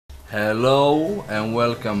Hello and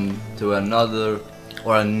welcome to another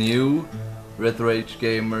or a new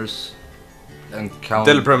RetroAgeGamers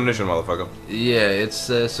encounter. Still Premonition, motherfucker. Yeah, it's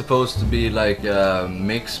supposed to be like a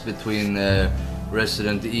mix between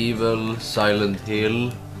Resident Evil, Silent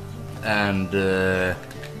Hill, and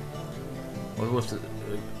what was it?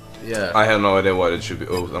 Yeah. I have no idea what it should be.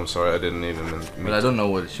 Oh, I'm sorry, I didn't even. But I don't know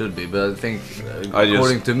what it should be. But I think,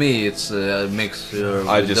 according to me, it's a mixture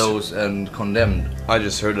of those and Condemned. I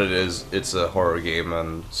just heard that it's a horror game,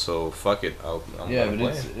 and so fuck it. I'm yeah, gonna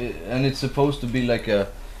but play. it's supposed to be like a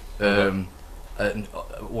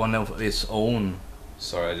one of its own.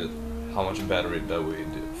 Sorry, how much battery did we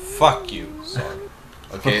do? Fuck you. Sorry.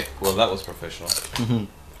 Okay, well that was professional.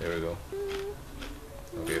 There we go.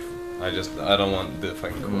 Okay, I don't want the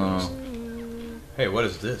fucking corners. No. Hey, what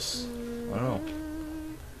is this? I don't know.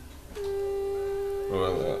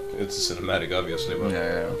 Well, it's a cinematic, obviously, but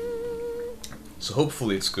Yeah. so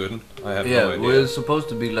hopefully it's good. I have Yeah, no idea. well, it's supposed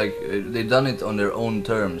to be like they done it on their own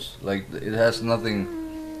terms. Like it has nothing.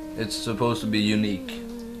 It's supposed to be unique.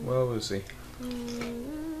 Well, we'll see.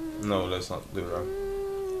 No, let's not do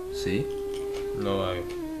that. See? No,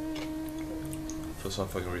 for some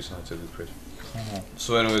fucking reason I took the crit.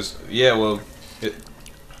 So anyways, yeah, well,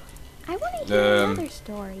 I want to hear another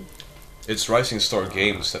story. it's Rising Star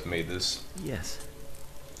Games that made this. Yes.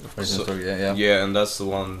 So, yeah. Yeah, and that's the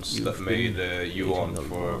ones You've that made been you on waiting a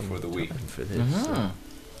for long the Wii. time for this,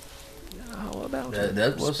 how about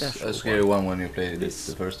That was special a scary one when you played it This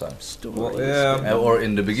the first time. story? Well, yeah. Or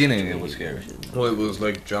in the beginning it was scary. Well, it was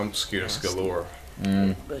like jump scares galore.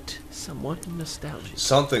 But somewhat nostalgic.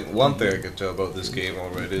 One thing I can tell about this game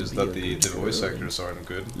already is that the voice actors aren't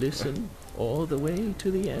good. Listen all the way to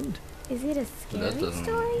the end. Is it a That scary doesn't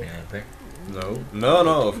story? mean anything.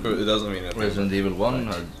 No, of course it doesn't mean anything. Resident Evil 1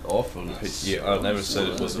 had awful. Yeah, I never said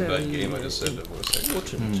it was a bad game, I just said the voice actors.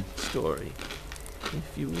 Important story.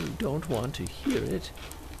 If you don't want to hear it,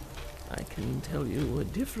 I can tell you a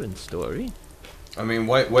different story. I mean,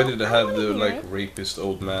 why did it have the wanna like hear it. rapist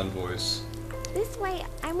old man voice? This way,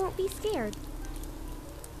 I won't be scared.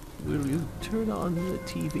 Will you turn on the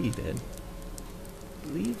TV then?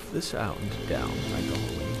 Leave the sound down, like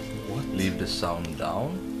always. What? Leave the sound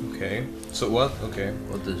down? Okay. So what? Okay.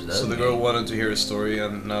 What does that So the mean? girl wanted to hear a story,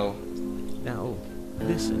 and now Now,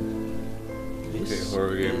 listen. This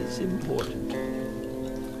horror game. is important.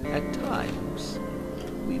 At times,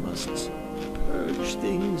 we must purge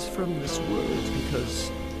things from this world because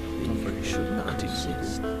they should not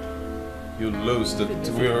exist. you lose the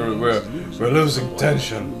we're losing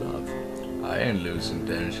tension. Love. I ain't losing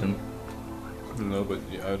tension. No, but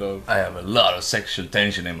yeah, I don't. I have a lot of sexual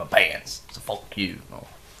tension in my pants. So fuck you. No.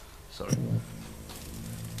 Sorry.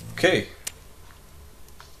 Okay.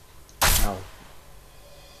 Ow.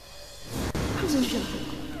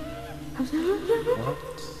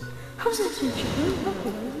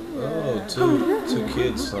 Oh, two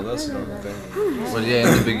kids. Oh, that's another thing. Well, yeah,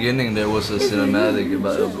 in the beginning there was a cinematic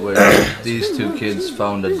about where these two kids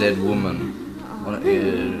found a dead woman hung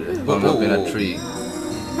up in a tree.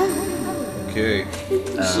 Okay.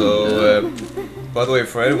 So, by the way,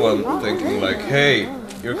 for anyone thinking like, hey,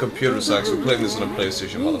 your computer sucks. We're playing this on a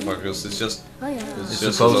PlayStation, motherfuckers. It's just It's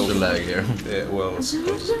just supposed to lag here. Yeah, well, it's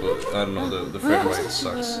supposed to, but I don't know. The frame rate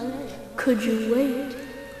sucks. Could you wait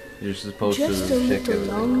You're supposed just a to check little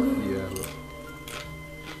everything. longer? Yeah. But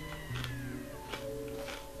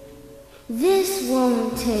This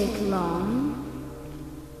won't take long.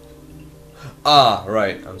 ah,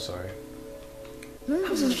 right. I'm sorry.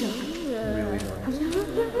 How's that joke? Really annoying.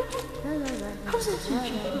 How's that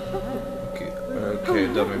joke? Okay,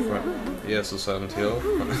 dummy friend. Yeah, so Silent Hill.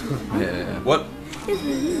 Yeah. What?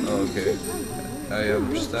 Okay. I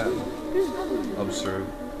understand. Observe.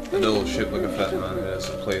 A little ship like a fat man. It has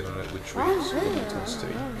a plane on it with trees.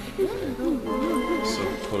 Fantastic. So,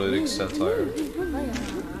 politic satire.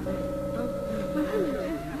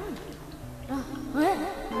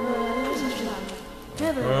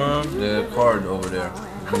 The card over there.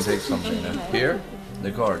 You can take something there. Here?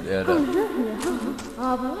 The card, yeah, that.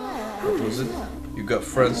 What was it? You got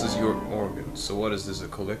Francis York Morgan. So what is this, a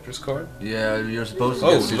collector's card? Yeah, you're supposed to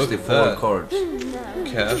Oh, get look at 64 that. cards.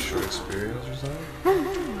 Cash or experience or something?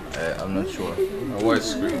 I'm not sure. A white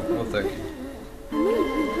screen. Oh, thank you.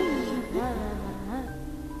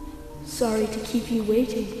 Sorry to keep you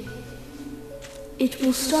waiting. It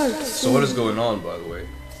will start soon. So what is going on, by the way?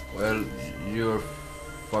 Well, you're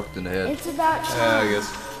fucked in the head. It's about Yeah, time I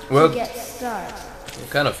guess. to Well, get started. it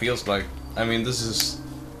kind of feels like, I mean, this is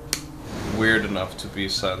weird enough to be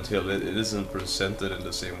Silent Hill. It isn't presented in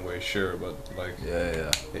the same way, sure, but like,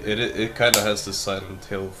 Yeah. it kind of has the Silent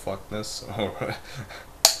Hill fuckness, or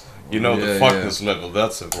You know the Yeah, fuckness level,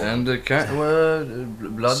 that's important. And the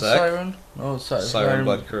blood Sack? siren? No, Siren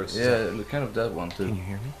Blood Curse. Yeah, kind of that one too. Can you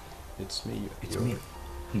hear me? It's me. It's York. me.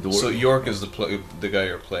 Dork. So York is the guy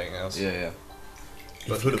you're playing as. Yeah.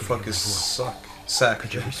 But If who you the could fuck hear is me well, Sack?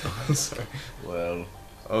 could you respond? Sorry. Well,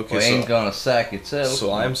 Okay, it ain't so gonna sack itself.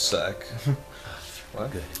 so I'm Sack.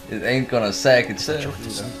 What? Good. It ain't gonna sack itself. Enjoy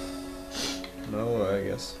this. No, I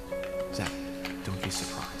guess. Zach, don't be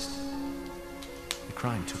surprised. The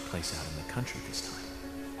crime took place out in the country this time.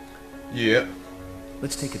 Yeah.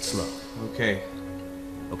 Let's take it slow. Okay.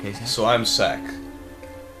 Okay, Zach? So I'm Sack.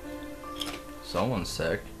 Someone's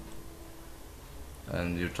sack.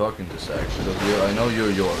 And you're talking to Sack because I know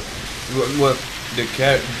you're York. What? That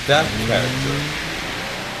character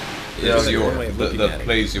Yeah, is okay. York. One way of looking That at it.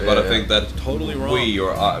 plays you, but I Yeah. think that Totally wrong. we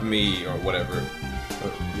or me or whatever.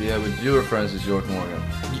 Yeah, but your friends is York Morgan.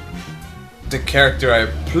 The character I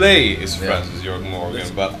play is Yeah. Francis York Morgan,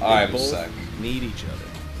 Listen, but they I'm both Sack. need each other.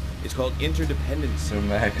 It's called interdependence. You're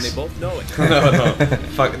Max. And they both know it. No,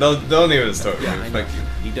 fuck, don't even start with Yeah, me, I know. fuck you.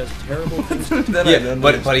 He does terrible things to Then I Yeah, don't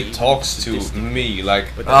but know. he talks to me like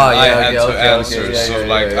But Ah, I yeah, had okay, to okay, answer, okay, yeah, so yeah,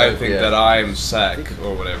 like yeah, I yeah, think yeah. that I'm Sack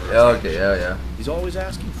or whatever. Yeah, okay, yeah. He's always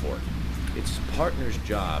asking for it. It's his partner's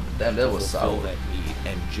job Damn, that to was fulfill sour. that need,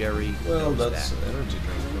 and Jerry Well, knows that's that. energy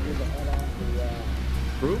drink.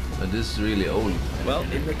 Proof? But this is really old. Well,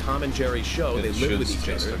 in the Tom and Jerry show, It they should live with each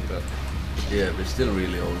taste other. like that. Yeah, but still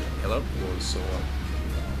really old. Hello? Well, so what?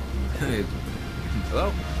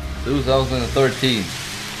 Hello? 2013.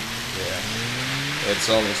 Yeah. It's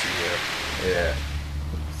almost a year. Yeah.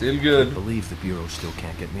 Still I good. believe the Bureau still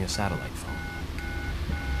can't get me a satellite phone.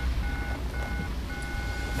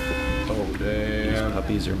 Oh These damn.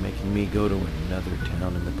 puppies are making me go to another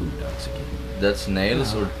town in the boondocks again. That's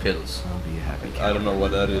nails or pills? I'll be a happy I don't know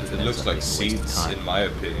what that is. It Ends looks up like being a waste of seeds, time. in my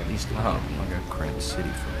At opinion. least Oh. I'll be in Cramp City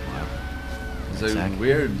for a while. It's a Zach?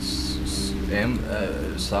 weird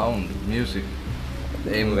sound, music.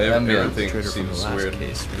 The ambient. Everything Trigger from the seems last weird,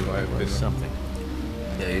 case in my really was opinion. something.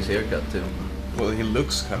 Yeah, his haircut too. Well, he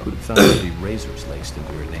looks kind Who'd of. have thought there'd be razors laced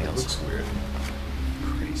into her It nails? looks weird.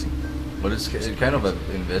 Crazy. But it's kind of an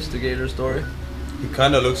investigator story. He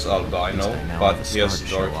kind of looks albino, I now but have a he has scar to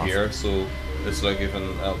show dark off. hair, so it's like if an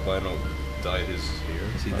albino dyed his hair.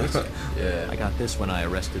 See this? I Yeah. got this when I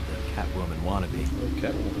arrested the Catwoman wannabe.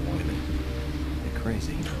 Okay. Women. They're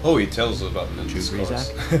crazy. Oh, he tells us about the you agree, scars.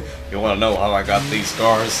 Zach? You want to know how I got these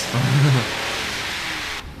scars?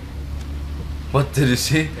 What did you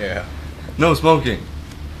see? Yeah. No smoking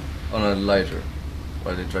on a lighter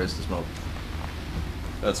while he tries to smoke.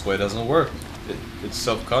 That's why it doesn't work. It's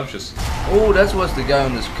self-conscious. Oh, that was the guy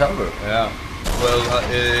on this cover. Yeah. Well,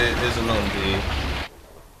 it isn't on the.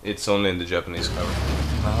 It's only in the Japanese cover.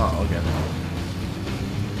 Uh-huh, okay.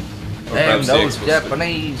 Or Damn, perhaps the those explicit.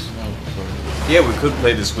 Japanese. Oh, sorry. Yeah, we could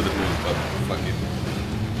play this with a move, but fuck it.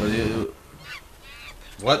 Well,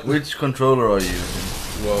 What? which controller are you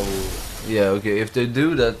using? Whoa. Yeah, okay, if they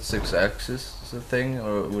do that 6-axis thing,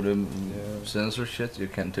 or with a Yeah. sensor shit, you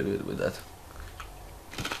can't do it with that.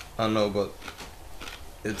 I know, but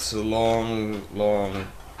it's a long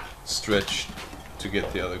stretch to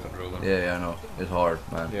get the other controller. Yeah, I know. It's hard,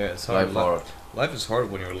 man. Yeah, it's hard. Life hard. Life is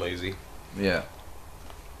hard when you're lazy. Yeah.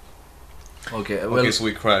 Okay, well, Okay, so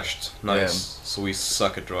we crashed. Nice. So we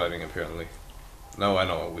suck at driving, apparently. Now I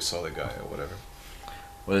know, we saw the guy or whatever.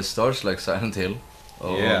 well, it starts like Silent Hill,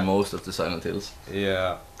 or Yeah. most of the Silent Hills.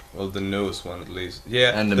 Yeah, well, the newest one at least.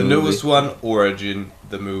 Yeah, And the the movie. newest one, Origin,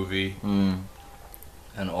 the movie.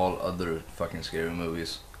 And all other fucking scary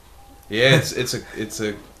movies. Yeah, it's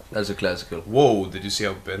a. That's a classical. Whoa! Did you see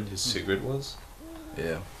how bent his cigarette was?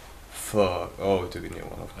 Yeah. Fuck! Oh, we took a new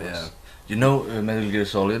one, of course. Yeah. You know Metal Gear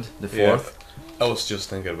Solid, the Yeah. fourth? I was just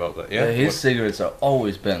thinking about that. Yeah. His what- cigarettes are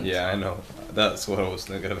always bent. Yeah, I know. That's what I was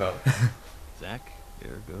thinking about. Zach,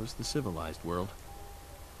 there goes the civilized world.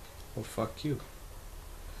 Oh, fuck you.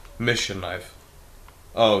 Mission knife.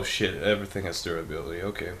 Oh shit! Everything has durability.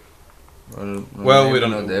 Okay. Well, we maybe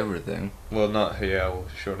don't not know. everything. Well, not yeah. Well,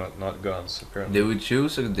 sure, not guns. Apparently. Did we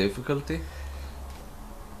choose a difficulty?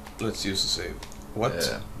 Let's use the save. What?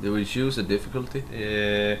 Yeah. Did we choose a difficulty?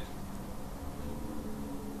 Yeah.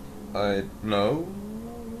 I no.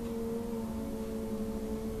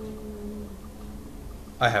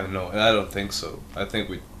 I have no. I don't think so. I think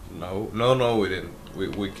we no we didn't.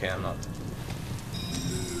 We cannot.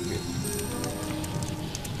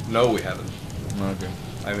 No, we haven't. Okay.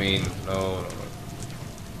 I mean, no.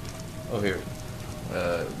 Oh, here.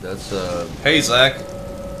 That's Hey, Zach.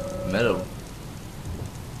 metal.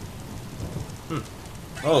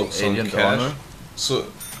 Oh, some Agent cash. Honor. So,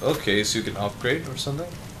 okay, so you can upgrade or something?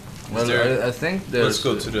 Well, I think there's... Let's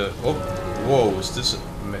go to the... Oh, whoa, is this a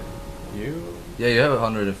menu? Yeah, you have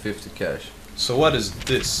 150 cash. So what is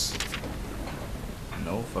this?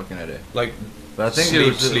 No fucking idea. Like, But I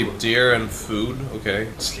think sleep deer and food. Okay,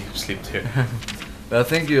 sleep deer. But I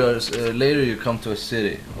think you are later you come to a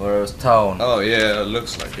city or a town. Oh yeah, it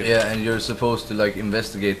looks like it. Yeah, and you're supposed to like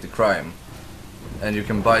investigate the crime, and you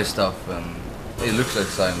can buy stuff, and it looks like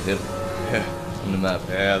Silent Hill. Yeah. On the map.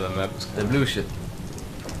 Yeah, the map is The blue shit.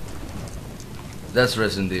 That's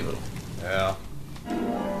Resident Evil. Yeah.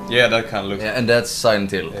 Yeah, that kind of looks. Yeah, and that's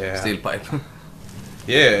Silent Hill. Yeah. Steel pipe.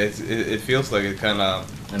 Yeah, it feels like it kind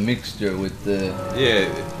of a mixture with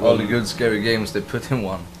all all the good scary games they put in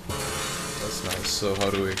one. That's nice. So how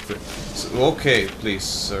do we equip? So, okay, please,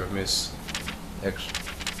 sir, miss. X.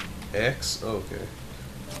 X? Okay.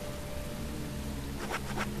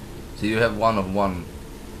 So you have 1 of 1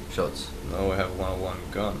 shots. No, I have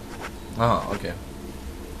 1-on-1 gun. Ah, okay.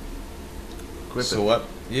 Equip So it. what?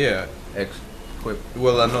 Yeah. X. Equip.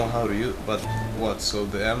 Well, I know how to use, but what? So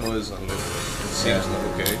the ammo is unlimited. It seems like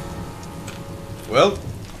okay. Well,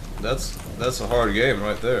 that's a hard game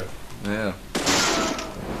right there. Yeah.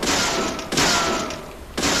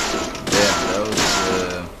 Yeah, that was.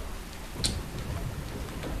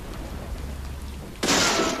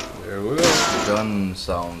 There we go. Gun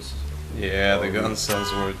sounds. Yeah, the gun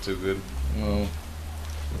sounds weren't too good. No.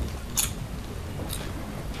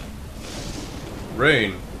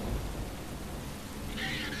 Rain.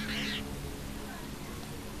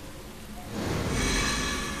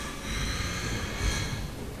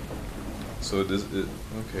 So this is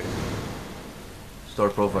okay.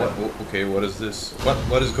 Start profiling. Okay, what is this?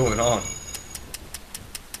 What is going on?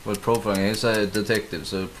 Well, profiling. He's a detective,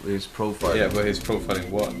 so he's profiling. Yeah, but he's profiling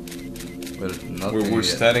what? Well, nothing. We're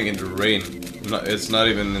standing in the rain. It's not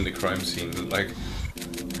even in the crime scene. Like,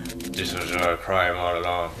 this was a crime all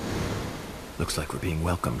along. Looks like we're being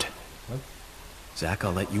welcomed. What? Zach,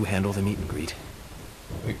 I'll let you handle the meet and greet.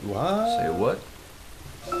 Wait, what? Say what?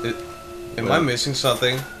 Am I missing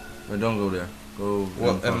something? Well, don't go there. Go.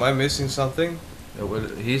 Well, am I missing something? Yeah, well,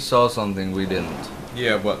 he saw something we didn't.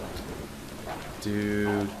 Yeah, but...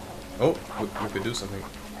 Dude... Oh, we could do something.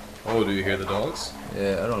 Oh, do you hear the dogs?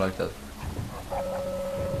 Yeah, I don't like that.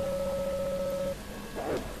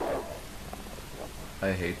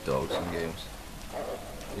 I hate dogs in games.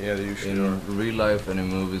 Yeah, they usually In are. real life and in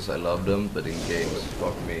movies I love them, but in games,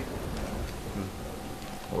 fuck me.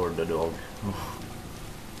 Or the dog.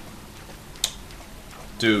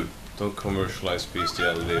 Dude, don't commercialize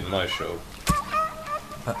bestiality in my show.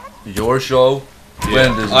 Your show? Yeah,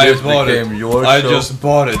 When this I just bought became it. your I show? just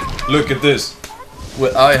bought it. Look at this.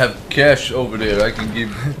 Well, I have cash over there. I can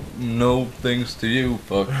give no things to you,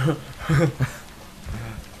 fuck.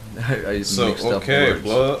 I So, mixed up okay, words.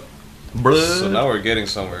 blood. Blood. So now we're getting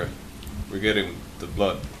somewhere. We're getting the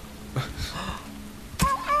blood.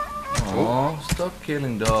 Aw, stop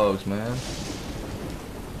killing dogs, man.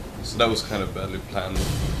 So that was kind of badly planned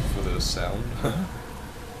for the sound.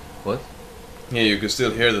 What? Yeah, you could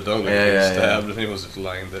still hear the dog like Yeah, getting yeah, stabbed, and he was just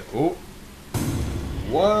lying there. Oh,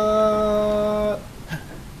 what?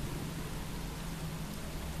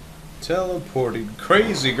 Teleporting,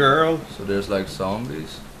 crazy girl. So there's like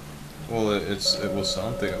zombies? Well, it was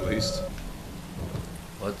something at least.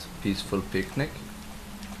 What? Peaceful picnic?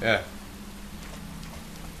 Yeah.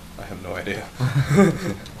 I have no idea.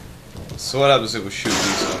 So what happens if we shoot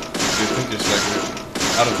these up? Do you think there's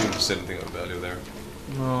like... I don't think there's anything of value there.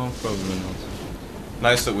 No, probably not.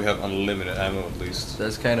 Nice that we have unlimited ammo at least.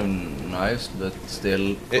 That's kind of nice, but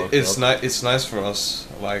still. It's nice. It's nice for us,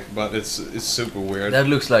 like, but it's super weird. That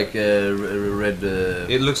looks like red.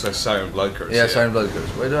 It looks like Siren Blood Curse. Yeah, Siren Blood Curse.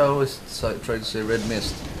 Why do I always try to say red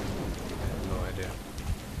mist? I have no idea.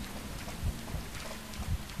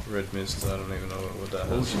 Red mist. I don't even know what that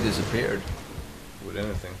Oh, is. she disappeared. With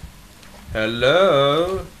anything.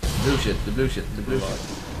 Hello. Blue shit. The blue shit. The blue shit.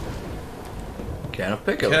 Can of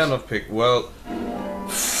pickles. Can of pick. Well,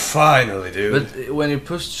 finally, dude. But when you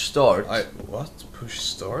push start. What? Push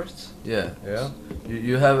start? Yeah. Yeah.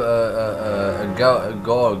 You have a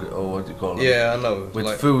gog or what you call it. Yeah, I know. With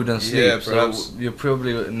like, food and sleep, yeah, so perhaps. you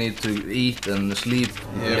probably need to eat and sleep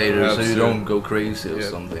Yeah, later, so perhaps, you yeah. don't go crazy or Yeah.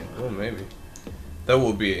 something. Oh, maybe. That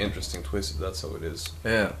would be an interesting twist if that's how it is.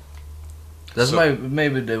 Yeah, that's So-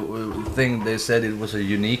 maybe the thing they said it was a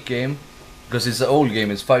unique game, because it's an old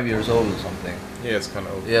game. It's 5 years old or something. Yeah, it's kind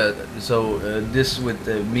of old. Yeah, so this with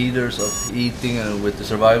the meters of eating and with the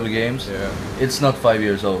survival games, Yeah. it's not 5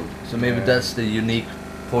 years old. So maybe Yeah. that's the unique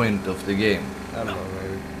point of the game. I don't know,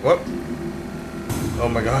 maybe. What? Oh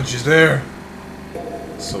my god, she's there!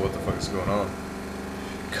 So what the fuck is going on?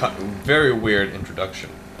 Very weird introduction.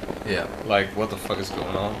 Yeah. Like, what the fuck is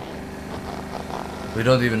going on? We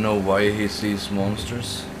don't even know why he sees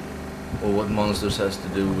monsters. Or what monsters has to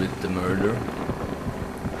do with the murder.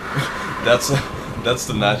 That's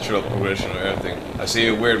the natural progression of everything. I see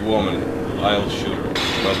a weird woman, I'll shoot her.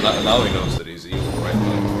 Well, now he knows that he's evil,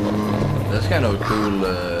 right? That's kind of a cool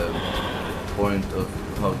point of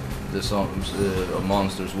how the songs of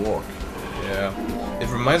monsters walk. Yeah. It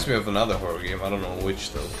reminds me of another horror game, I don't know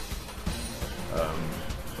which though.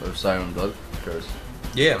 Or Siren Blood Curse.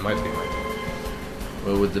 Yeah, might be.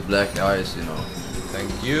 Well, with the black eyes, you know.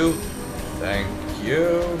 Thank you. Thank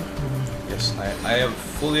you. Yes, I am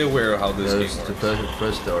fully aware of how this game There's works. the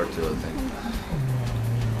press the R2, I think.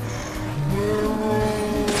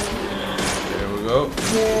 There we go.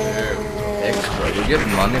 There we go. Extra. You get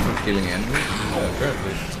money for killing enemies? Yeah,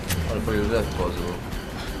 apparently. How the fuck is that possible?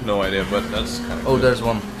 No idea, but that's kind of Oh, there's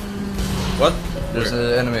one. What? There's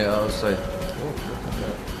Where? an enemy outside.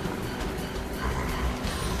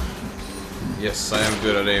 Yes, I am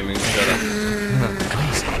good at aiming. Shut up.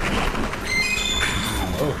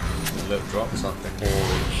 Oh, let drop something.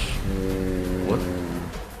 What?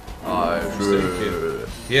 Sure.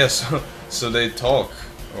 Yes, so they talk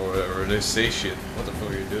or whatever. They say shit. What the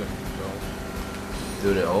fuck are you doing? No.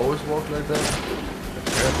 Do they always walk like that?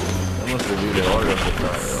 That must be really hard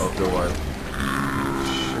after a while.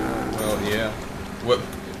 Well, yeah. Well,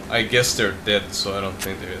 I guess they're dead, so I don't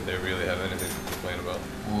think they really have anything to complain about.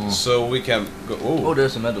 So we can go. Oh,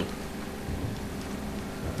 there's a medal.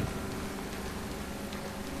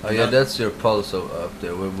 Oh yeah, that's your pulse up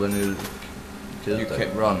there. When you You just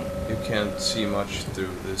can't run. You can't see much through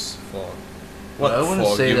this fog. Well, I wouldn't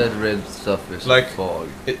fog? say You- that red stuff is like fog.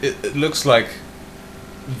 It looks like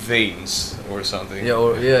veins or something. Yeah,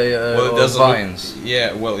 or yeah, Well, it or doesn't look- vines.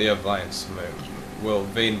 Yeah, well, yeah, vines. Well,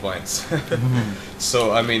 vein vines.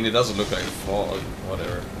 So I mean, it doesn't look like fog.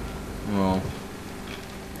 Whatever. No.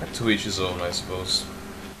 To each his own, I suppose.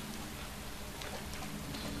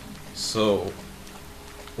 So.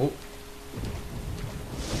 Oh.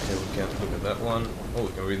 Okay, we can't look at that one. Oh,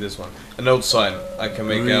 we can read this one. A note sign. I can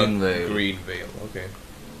make Green out Veil. Green Veil. Okay.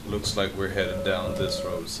 Looks like we're headed down this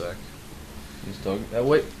road, Zach. He's talking.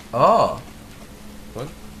 Wait. Ah. What?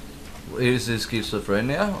 Is it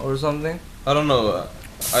schizophrenia or something? I don't know.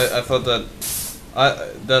 I thought that.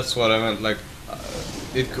 That's what I meant. Like,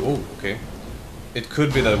 oh, okay. It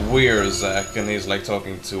could be that we're Zach and he's like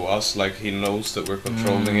talking to us, like he knows that we're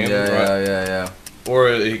controlling him, Yeah, right? yeah. Or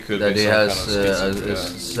he could That be he some has kind of a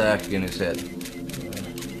schizophrenia. sack in his head.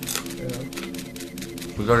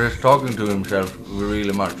 Because he's talking to himself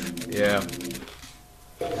really much. Yeah,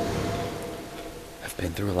 I've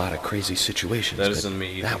been through a lot of crazy situations. that but isn't me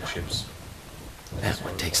eating that one, chips. that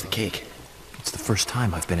one takes the cake. It's the first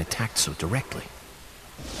time I've been attacked so directly.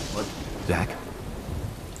 What? Zach,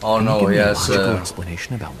 Oh can you no, give he me a has. logical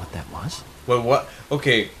explanation about what that was? Well, what?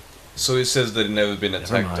 Okay, so it says that he never been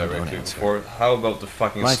attacked mind, don't directly answer. before. How about the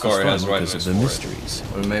fucking Life is scar he fun has right in because his of the forehead? mysteries.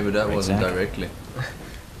 Or maybe that Right, wasn't Zach? directly.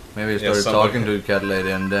 Maybe he Yeah, started somebody- talking to the cat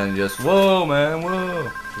lady and then just, whoa man,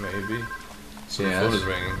 whoa. Maybe. So Yes. the phone is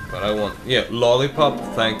ringing, but I want. Yeah, lollipop.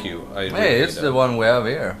 Thank you. I really Hey, need it's that. the one we have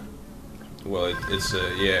here. Well, it's a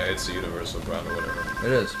it's a universal brand or whatever.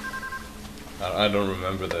 It is. I don't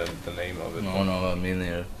remember the name of it. No, I mean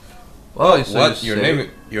here. Well, so What? you Your say-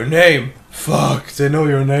 name? Your name? Fuck! They know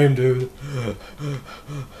your name, dude.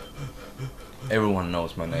 Everyone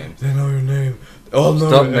knows my name. They know your name. Oh no!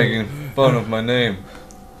 Stop making fun of my name.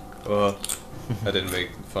 Well, I didn't make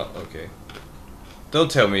fun. Okay. Don't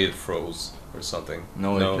tell me it froze or something.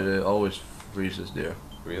 No, it always freezes there.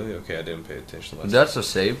 Really? Okay, I didn't pay attention last. That's a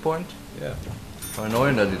save point? Yeah. How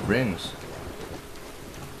annoying that it rings.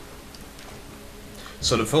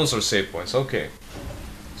 So the phones are save points. Okay.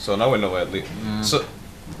 So now we know at least. So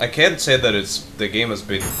I can't say that the game has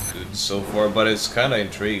been good so far, but it's kind of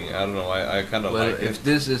intriguing. I don't know. I kind of Well, like if it.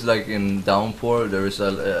 this is like in Downpour, there is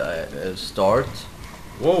a start.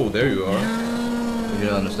 Whoa! There you are. If you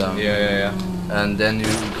understand. Yeah. And then you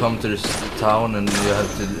come to this town and you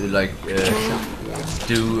have to like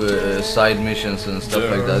do side missions and stuff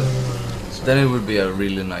like that. Then it would be a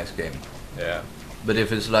really nice game. Yeah. But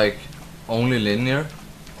if it's like only linear,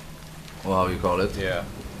 or how you call it, Yeah.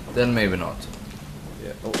 then maybe not.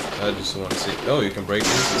 Yeah. Oh, I just want to see. Oh, you can break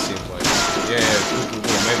this. It seems like. Yeah. Cool.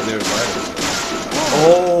 Maybe they're violent.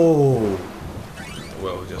 Oh.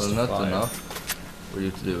 Well, just Well, not five. enough for you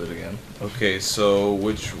to do it again. Okay, so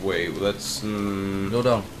which way? Let's. Go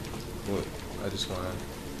down. Well, I just wanna.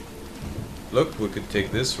 Look, we could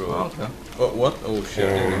take this road. Oh, okay. Oh, what? Oh shit!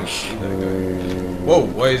 I didn't even see that guy. Whoa!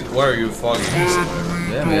 Why are you fogging this?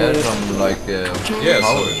 Yeah, we had some like Yeah.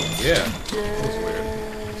 power. So, yeah. That's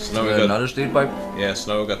weird. So So now we got another steel pipe. Yeah,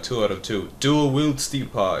 so now we got 2 out of 2. Dual wield steel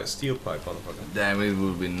pipe, motherfucker. Damn, it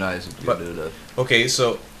would be nice if you do that. Okay,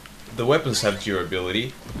 so the weapons have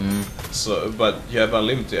durability. So, but you have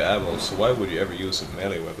unlimited ammo. So why would you ever use a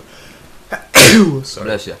melee weapon? Sorry.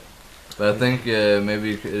 Bless ya. But I think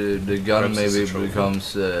maybe the gun Perhaps it's a maybe trophy.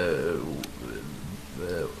 becomes.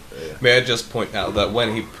 May I just point out that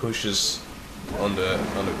when he pushes on the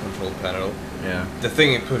control panel, Yeah. the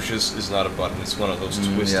thing he pushes is not a button. It's one of those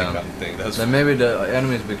twisty yeah. kind of thing. That's Then maybe the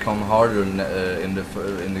enemies become harder in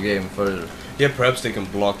the game further. yeah. Perhaps they can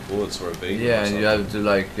block bullets or evade. them or Yeah, and you something. have to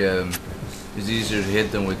like. It's easier to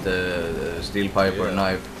hit them with a steel pipe or a Yeah.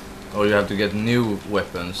 knife, or you have to get new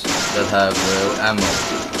weapons that have ammo.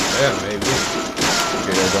 Yeah, maybe.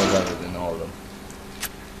 Okay, I don't have it in all of them.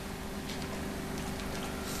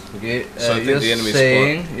 Okay, So I think the enemies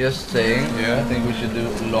just saying. Yeah. I think we should do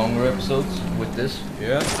longer episodes with this.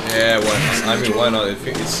 Yeah. Yeah. Why not? I mean, why not? It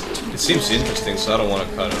seems interesting, so I don't want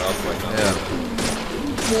to cut it off right now. Yeah.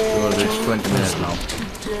 We'll reach 20 minutes now.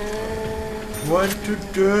 What to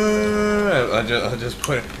do? I just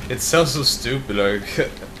put it. It sounds so stupid, like.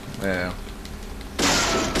 Yeah.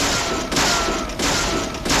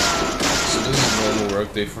 So this is a normal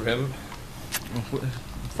workday for him.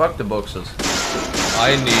 Fuck the boxes.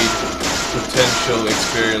 I need potential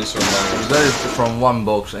experience or You money. got it from one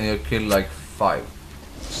box and you kill like 5.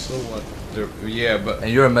 So what? Yeah, but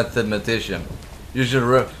And you're a mathematician. You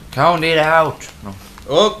should count it out. No.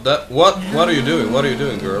 oh, that what? What are you doing? What are you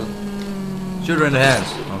doing, girl? Shoot her in the hands.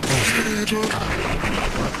 No.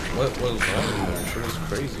 What was wrong with her? She was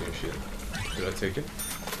crazy and shit. Did I take it?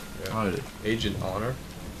 Yeah. Oh, dude. Agent Honor,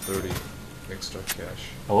 30 extra cash.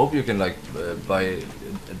 I hope you can like buy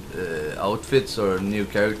outfits or new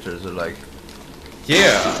characters or like.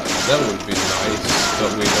 Yeah, that would be nice,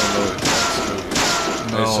 but we don't know if that's true.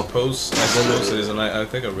 No. I suppose it is, and I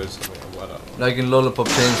think I read something about that. Like in Lollipop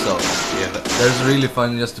Chainsaw. Yeah, That's really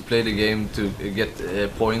fun just to play the game to get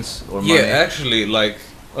points or money. yeah, actually, like,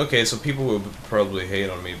 okay, so people will probably hate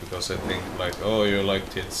on me because I think, like, oh, you like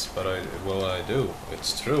tits, but I do.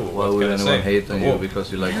 It's true. Why What would can I anyone say? hate on you Oh,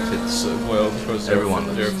 because you like tits? well, because Everyone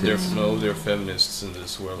likes tits. they're feminists in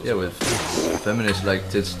this world. Yeah, but feminists like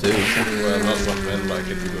tits too. Well, not men like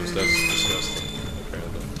it because that's disgusting,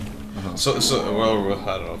 apparently. So well,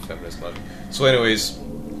 I don't know, feminist logic. So, anyways,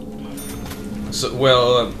 so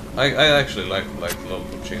well, I actually like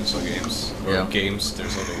Lollipop Chainsaw games or Yeah. games.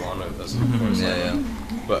 There's only one, that's of course. Yeah, yeah.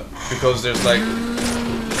 But because there's like,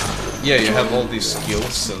 yeah, you have all these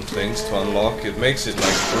skills and things to unlock. It makes it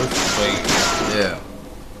like worth playing. Yeah.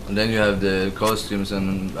 And then you have the costumes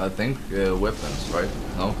and I think weapons, right?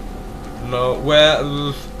 No? No,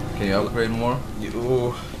 well, Can you upgrade more?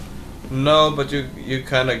 no, but you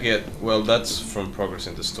kind of get, well, that's from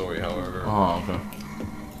progressing the story. However, Oh, okay.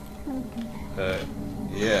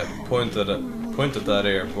 yeah, point at that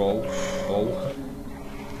air ball.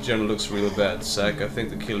 General looks really bad. Zack, I think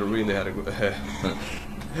the killer really had a good.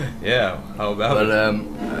 Yeah, how about But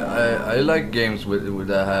it? I like games with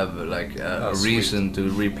that have like a sweet. reason to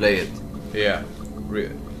replay it. Yeah,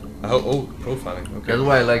 profiling. Okay. That's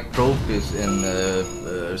why I like trophies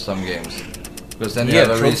in some games. Because then you Yeah,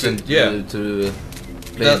 have a trophy- reason yeah. to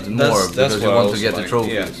play it more because you what I want to also get the like,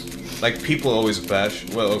 trophies. yeah. Like people always bash.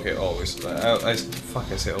 Well, okay, always. I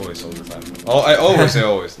say always all the time. Oh, I always say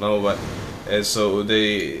always. No, but so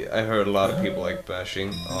I heard a lot of people like bashing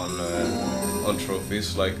on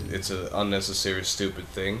trophies. Like it's an unnecessary, stupid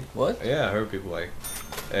thing. What? Yeah, I heard people like.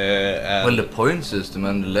 Well, the point system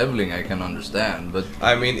and the leveling I can understand, but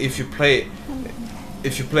I mean, if you play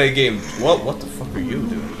a game, what the fuck are you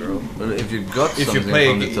doing, girl? if you got If you something play a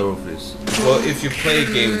from the ga- trophies, Well, if you play a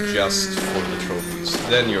game just for the trophies,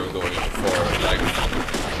 then you're going for like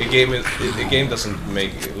a game doesn't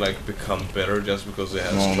become better just because it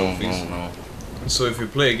has trophies. no. So if you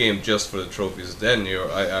play a game just for the trophies, then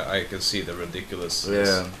I can see the ridiculousness.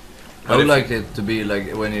 Yeah. But I would if- like it to be like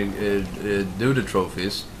when you do the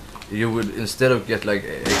trophies, you would instead of get like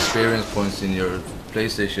experience points in your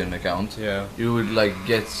PlayStation account, Yeah. you would like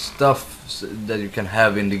get stuff that you can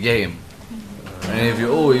have in the game. And if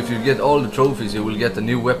you get all the trophies, you will get a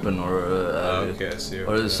new weapon or Okay, I see.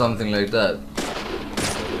 or something like that.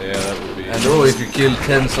 Yeah, that would be. And if you kill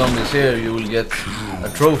 10 zombies here, you will get a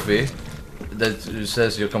trophy that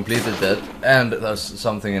says you completed that, and there's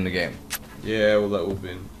something in the game. Yeah, well, that would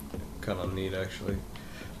be kind of neat actually.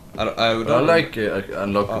 I like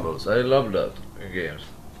unlockables. I love that in games.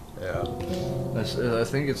 Yeah. I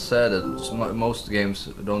think it's sad that most games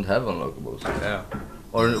don't have unlockables Yeah.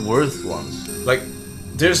 or worth ones. Like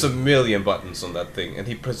There's a million buttons on that thing, and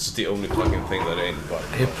he presses the only fucking thing that ain't a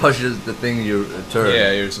button. He pushes the thing you turn.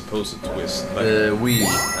 Yeah, you're supposed to twist. Like, The wheel.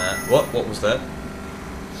 what was that?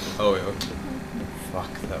 Oh, yeah.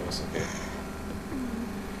 Fuck, that was okay.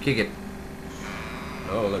 Kick it.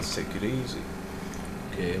 No, let's take it easy.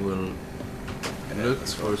 Okay, we'll Yeah, look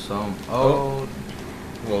that's for right. some. Oh,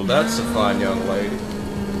 Well, that's a fine young lady.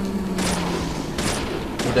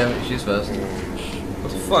 oh damn it, she's fast.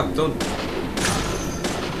 What the fuck? Don't.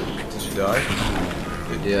 Did she die?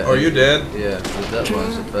 Yeah. Are you dead? Yeah, but that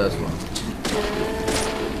one's the fast one.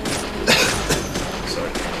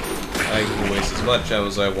 Sorry. I can waste as much ammo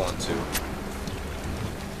as I want to.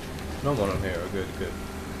 No one on here. Oh, good, good.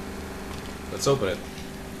 Let's open it.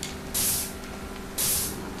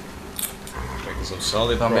 Making some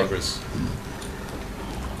solid progress.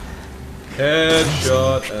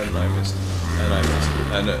 Headshot, and I missed. And I missed.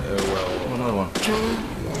 And well. Oh, another one.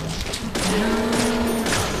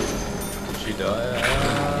 Did she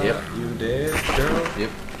die? Yep. You dead, girl? Yep.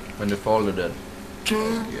 When they fall, they're dead.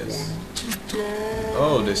 Yes.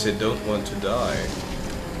 Oh, they said don't want to die.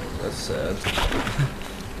 That's sad.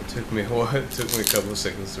 It took me a while. It took me a couple of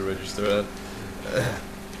seconds to register that.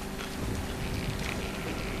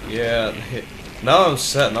 Yeah. Now I'm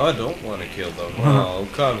sad. Now I don't want to kill them. Oh,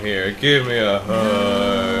 come here. Give me a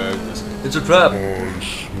hug. It's a trap!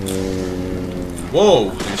 Whoa!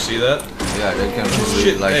 Do you see that? Yeah, they can really,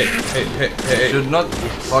 Shit! like... Hey! Should not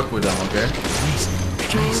fuck with them, okay?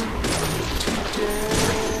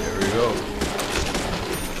 There we go.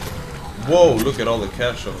 Whoa! Look at all the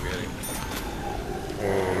cash I'm getting.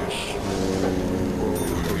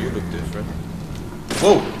 Oh, you look different.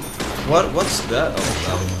 Whoa! What's that?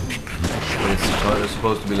 Oh, It's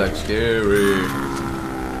supposed to be like scary.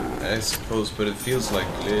 I suppose, but it feels like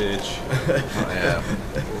glitch. Oh, yeah.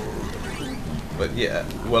 But yeah,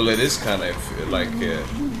 well, it is kind of like it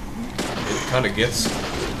kind of gets.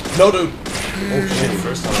 No, dude. Oh shit!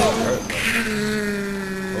 First time I heard that.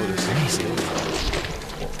 Oh, this thing.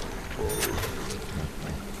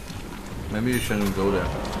 Maybe you shouldn't go there.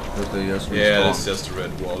 Because they just Yeah, respawn. that's just a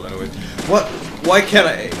red wall anyway. What? Why can't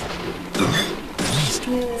I?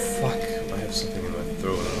 Fuck! I have something in my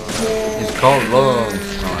throat. It's called lungs.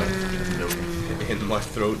 In my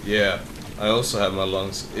throat, yeah. I also have my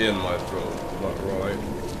lungs in my throat. Not right.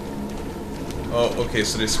 Oh, okay.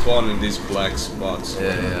 So they spawn in these black spots.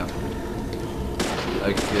 Yeah.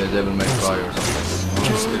 Like Devil May Cry or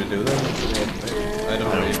something. Did it do that? I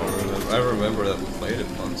don't even remember. I remember that we played it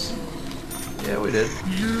once. Yeah, we did.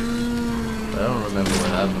 I don't remember what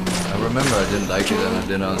happened. I remember I didn't like it and I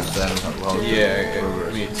didn't understand how Yeah,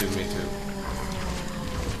 progress. me too.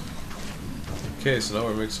 Okay, so now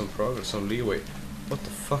we're making some progress, some leeway. What the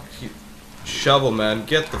fuck? You shovel, man,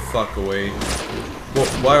 get the fuck away. Well,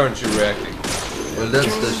 why aren't you reacting? Well,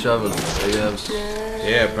 that's the shovel. You have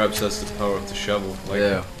Yeah, perhaps that's the power of the shovel. Like,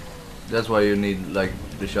 yeah. That's why you need like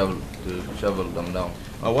the shovel to shovel them down.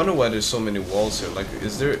 I wonder why there's so many walls here. Like,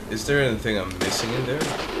 is there anything I'm missing in there?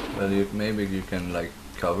 Well, maybe you can like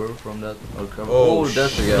cover from that or cover. Oh,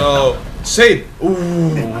 that's the guy. no! Save! Ooh!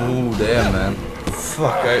 Ooh, damn, man.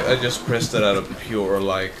 Fuck! I just pressed that out of pure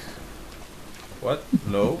like. What?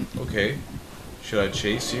 No? Okay. Should I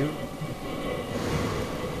chase you?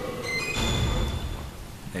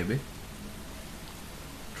 Maybe.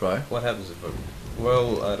 Try. What happens if I...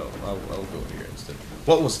 Well, I don't... I'll go here instead.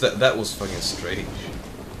 What was that? That was fucking strange.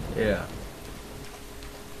 Yeah.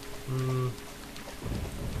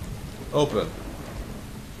 Open.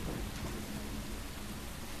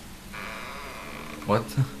 What?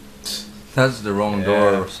 That's the wrong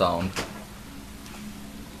door sound.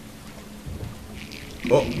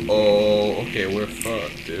 Oh, okay, we're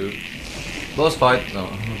fucked, dude. Boss fight? No.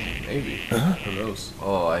 Maybe. Who knows?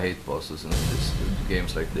 Oh, I hate bosses in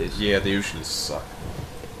games like this. Yeah, they usually suck.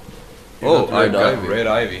 You Oh, got I red got ivy. red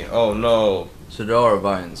ivy. Oh no. So there are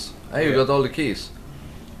vines. Hey, you Yeah. got all the keys.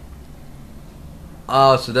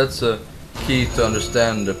 Ah, so that's a key to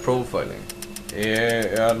understand the profiling.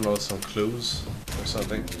 Yeah, I don't know, some clues or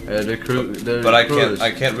something. But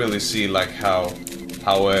I can't really see like how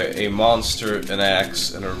a monster, an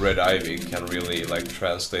axe, and a red ivy can really like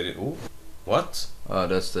translate it. Ooh, what? Ah,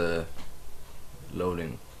 that's the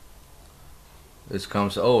loading. This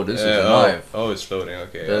comes. Oh, this is a knife. Oh, it's loading.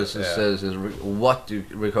 Okay. This yeah. says what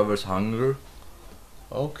recovers hunger.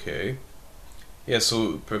 Okay. Yeah,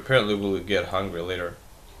 so apparently we'll get hungry later.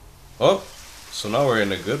 Oh, so now we're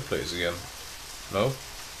in a good place again. No?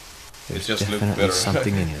 There's It just looked definitely better.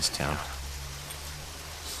 something in this town.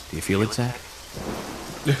 Do you feel it, Zach?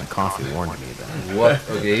 My coffee warned me that. What?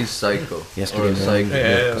 Okay, he's psycho. Yesterday Or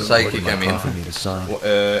morning, psychic, I mean. for me to sign.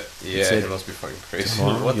 Yeah, said, he must be fucking crazy.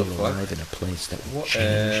 Tomorrow What the you'll fuck? arrive in a place that will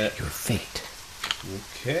change your fate.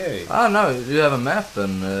 Okay. Ah, no, you have a map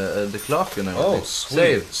and the clock and everything. Oh, sweet.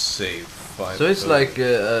 Save. Save. Fine. So it's like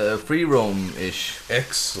a free roam-ish.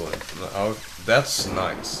 Excellent. Oh, that's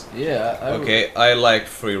nice. Yeah. Okay, I like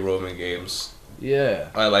free roaming games. Yeah.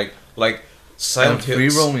 I like Silent Hill. Free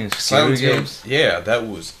roaming scary games. Yeah, that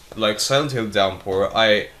was like Silent Hill Downpour.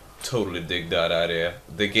 I totally dig that idea.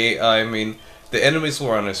 The game. I mean, the enemies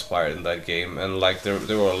were uninspired in that game, and like there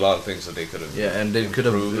were a lot of things that they could have. Yeah, and they could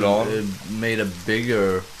have made a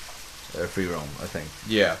bigger free roam, I think.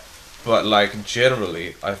 Yeah, but like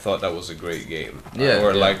generally, I thought that was a great game. Yeah,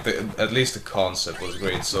 or yeah. like at least the concept was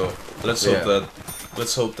great. So let's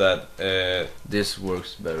hope that. This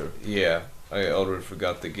works better. Yeah, I already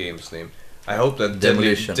forgot the game's name. I hope that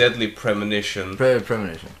Demolition. Deadly Premonition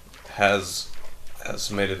Premonition. has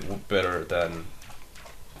made it better than.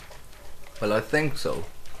 Well, I think so.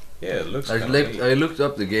 Yeah, it looks. I kinda neat. looked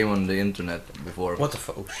up the game on the internet before. What the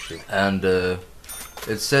fuck? Oh shit. And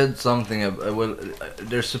it said something. Well,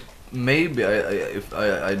 there's maybe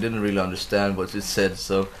I didn't really understand what it said.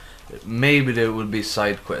 So maybe there will be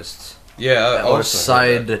side quests. Yeah, I or also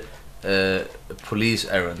heard side police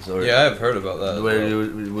errands, or that. Yeah, I've heard about that. as where well.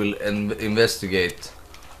 you will investigate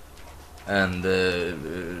and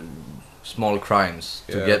small crimes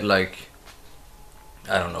to Yeah. get like,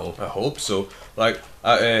 I don't know. I hope so. Like,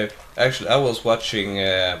 actually, I was watching.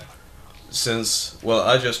 Since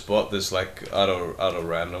I just bought this like out of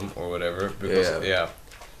random or whatever because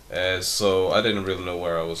so I didn't really know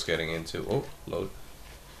where I was getting into. Oh, load.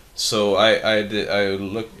 So I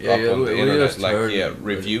looked up on the internet like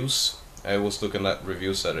reviews. I was looking at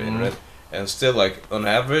reviews on the internet, and still like on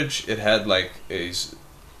average it had like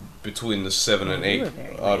between the 7 and 8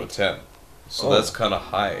 out of 10. So that's kind of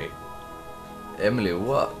high. Emily,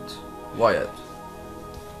 what? Wyatt?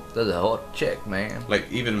 That's a hot check, man.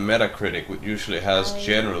 Like even Metacritic, which usually has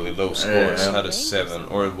generally low scores, had a 7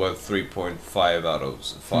 or 3.5 out of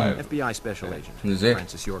 5. FBI Special Agent Is it?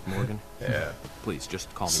 Francis York Morgan. Yeah. Please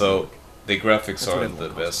just call me. So York. the graphics That's what aren't the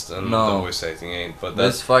everyone calls best, and No. the voice acting ain't. But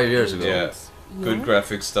That's 5 years ago. yeah. Good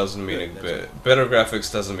graphics doesn't mean better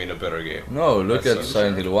graphics doesn't mean a better game. No, look That's at so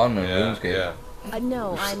Silent Hill 1 and Yeah, RuneScape. yeah.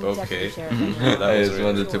 No, I'm Okay. Deputy Sheriff. That I was just really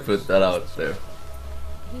wanted to put that out there.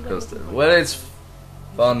 Because, well, it's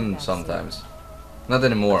fun sometimes. Not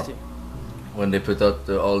anymore. When they put out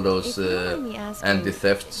all those If you don't mind me asking,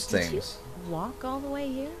 anti-theft did things. you walk all the way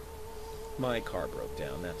here? My car broke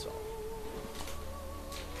down, that's all.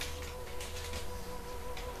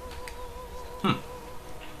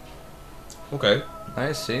 Okay.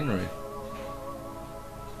 Nice scenery.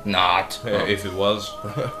 Not. If it was.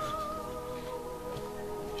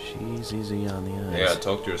 She's easy on the eyes. Yeah,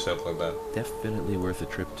 talk to yourself like that. Definitely worth a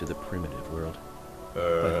trip to the primitive world. By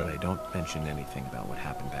the way, don't mention anything about what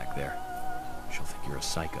happened back there. She'll think you're a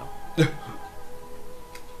psycho.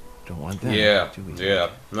 Don't want that. Yeah, do we? yeah.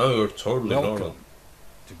 No, you're totally normal. Welcome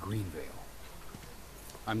to Greenvale.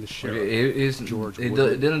 I'm the sheriff. Okay, George he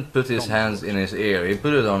Woodward. didn't put his hands in his ear. He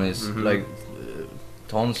put it on his Mhm. like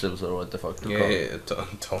tonsils or what the fuck to Yeah, call it. yeah,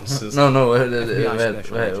 tonsils. No,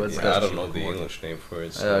 special agent. what's Yeah, I that? don't know the English name for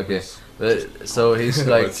it. Yeah, okay. So he's But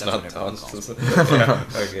like, it's not tonsils. Yeah,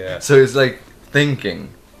 okay, yeah. so he's like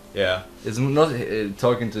thinking. Yeah. It's not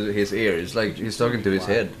talking to his ear. It's like he's talking to his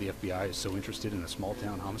Why head. The FBI is so interested in a small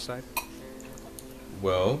town homicide?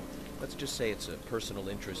 Well, Let's just say it's a personal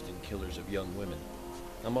interest in killers of young women.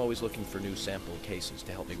 I'm always looking for new sample cases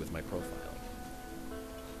to help me with my profiling.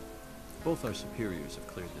 Both our superiors have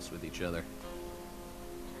cleared this with each other.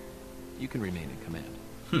 You can remain in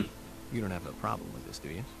command. You don't have no problem with this, do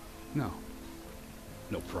you? No.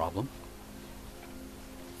 No problem.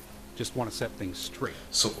 Just want to set things straight.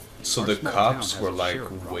 so Our the small cops town were has a like share of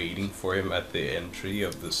problems. waiting for him at the entry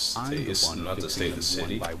of the I'm the state, one not the fixing state, the them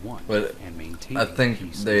city. one by one Well, and maintaining I think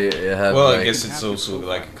peace. they have. Well, like, I guess it's also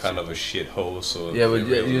like kind of a shithole. So Yeah, but they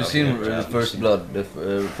really you've not seen gonna the have- First Blood, the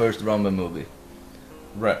first Rambo movie,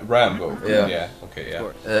 Rambo. Yeah. Yeah. Okay.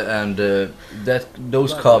 Yeah. and that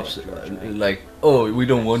those cops like, oh, we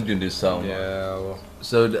don't want you in this town. Yeah. Well,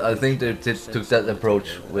 So I think they took that approach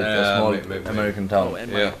with a small maybe. American Oh, town.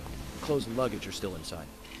 and Yeah. my clothes and luggage are still inside.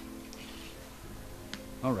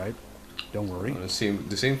 All right. Don't worry. they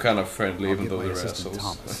seem kind of friendly, I'll even get though my they're assistant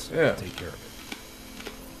assholes. Thomas Yeah. to take care of it.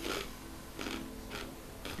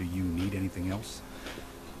 Do you need anything else?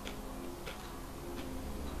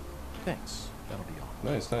 Thanks. That'll be all.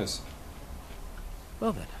 Nice, nice.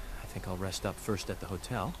 Well then, I think I'll rest up first at the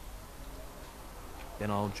hotel. Then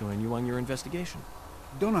I'll join you on your investigation.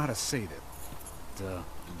 don't know how to say that.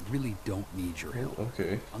 Really don't need your help.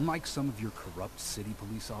 Okay. Unlike some of your corrupt city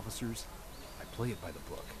police officers, I play it by the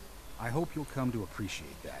book. I hope you'll come to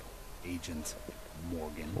appreciate that, Agent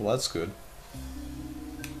Morgan. Well, that's good.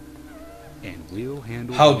 And we'll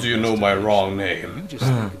handle. How do you know my wrong name? You just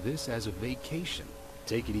think of this as a vacation.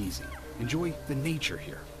 Take it easy. Enjoy the nature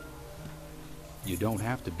here. You don't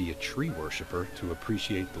have to be a tree worshiper to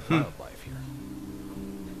appreciate the wildlife here.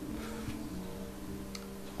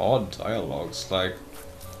 Odd dialogues, like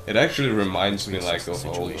it actually reminds me like of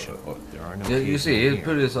old. There are no Yeah, you see, he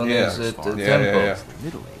put this on Yeah. his temple. Yeah. the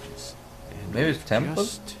Middle Ages. And Maybe it's temple?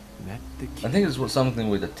 just met the I think it's something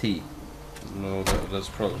with a T. No, that's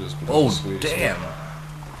probably just because Oh, it's Swedish. damn!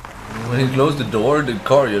 When he closed the door, the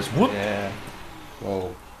car just whoop! Yeah.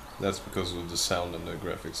 Well, that's because of the sound and the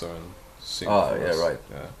graphics are in sync. Oh, for yeah, us. right.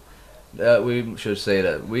 Yeah. We should say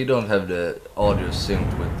that we don't have the audio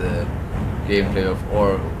synced with the gameplay of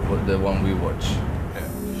or with the one we watch.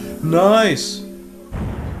 Nice.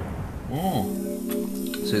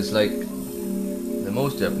 So it's like the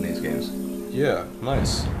most Japanese games, Yeah,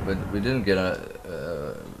 nice. but we didn't get a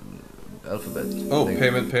alphabet. Oh, thing.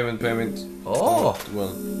 payment. Oh,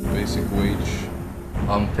 Well, basic wage.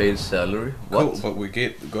 unpaid salary. Cool, What? but we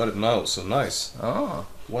got it now, so nice. Ah,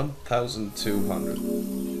 1,200.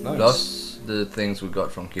 Nice. plus the things we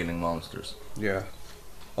got from killing monsters. Yeah.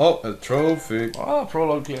 Oh, a trophy. Ah,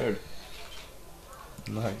 prologue cleared.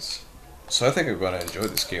 Nice. So I think I'm gonna enjoy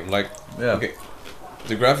this game. Like, Yeah. okay,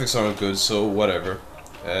 the graphics aren't good, so whatever.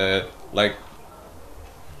 Like,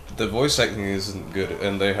 the voice acting isn't good,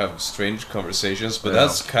 and they have strange conversations. But Yeah.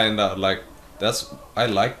 that's kind of like I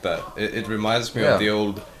like that. It reminds me Yeah. of the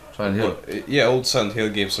old. Silent Hill. Yeah, old Silent Hill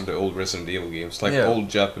games or the old Resident Evil games, like Yeah. old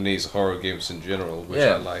Japanese horror games in general, which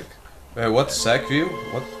Yeah. I like. What Zack view?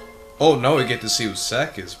 What? Oh, now we get to see who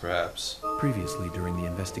Zack is, perhaps. Previously, during the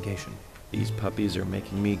investigation, these puppies are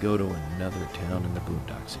making me go to another town in the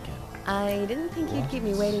boondocks again. I didn't think you'd keep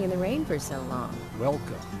me waiting in the rain for so long. Welcome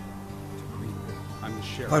to Greenville. I'm the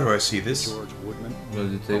sheriff. How do I see this? George Woodman. Well,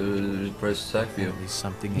 you press sack view. At least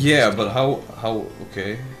something. Yeah, interesting. but how?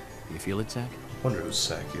 Okay. You feel it, Zach? Wonder who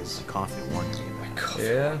Zack is. The coffee warned me about. Coffee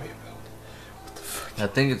Yeah. on me about. What the fuck? I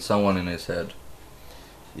think it's someone in his head.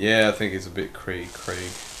 Yeah, I think it's a bit Craig.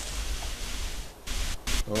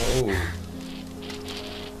 Oh.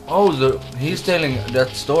 Oh, he's telling that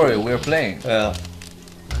story we're playing. Yeah.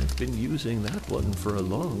 I've been using that one for a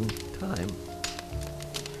long time.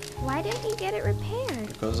 Why didn't you get it repaired?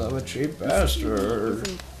 Because I'm a cheap It's bastard.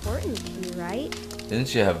 important to you, right? Didn't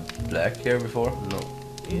she have black hair before? No.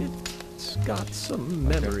 It's got some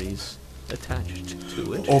memories attached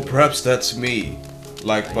to it. Oh, perhaps that's me.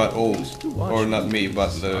 Like, but I old. used to watch Or not me, but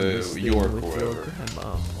movies on this thing York or with your whatever.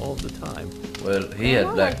 grandma all the time. Well, he had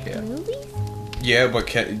Grandma black liked hair. Movies? Yeah, but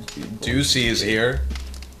do you see his hair?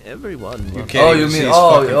 Everyone. You loves- can't Oh, even you see mean his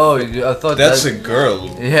fucking- I thought That's that, a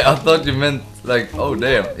girl. Yeah, I thought you meant like, oh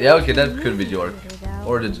damn. Yeah, okay, that could be York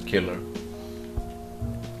or the killer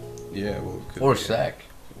Yeah, well, it could or be. Zack.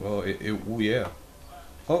 Well, yeah.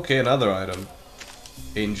 Okay, another item.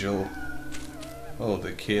 Angel. Oh,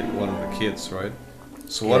 the kid, one of the kids, right?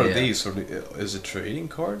 So what Yeah, are yeah. these? Is it trading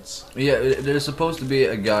cards? Yeah, there's supposed to be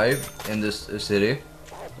a guy in this city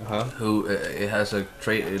Uh-huh. who has a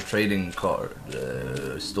trading card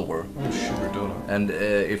store, Oh, sugar donut. and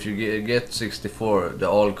if you get 64, the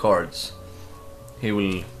all cards, he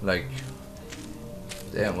will like.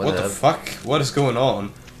 Damn, What the hell? fuck? What is going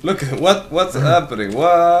on? Look, what's happening?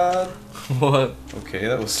 What? What? Okay,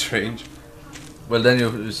 that was strange. Well, then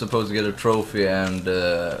you're supposed to get a trophy and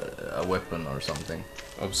a weapon or something.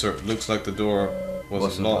 Absurd. Looks like the door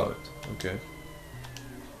wasn't locked. Okay.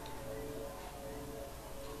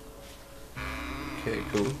 Okay,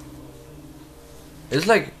 cool. It's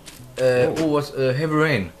like, what's Heavy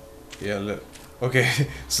Rain? Yeah. Look. Okay.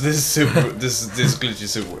 So this is super. this glitch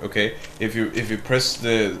is super. Okay. If you press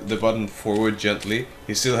the button forward gently,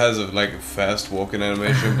 he still has a like fast walking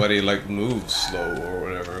animation, but he like moves slow or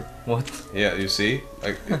whatever. What? Yeah. You see?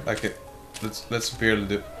 I can. Let's barely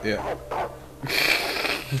do. Yeah.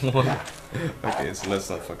 What? Okay. So let's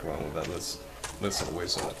not fuck around with that. Let's not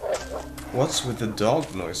waste on it. What's with the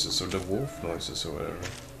dog noises or the wolf noises or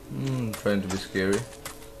whatever? Trying to be scary.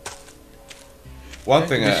 One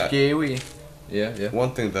thing Trying to be scary. Yeah, yeah.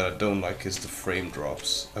 One thing that I don't like is the frame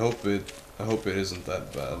drops. I hope it isn't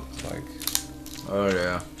that bad. Like, Oh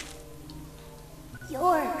yeah.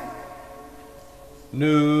 York.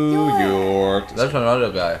 New York. That's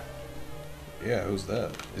another guy. Yeah, who's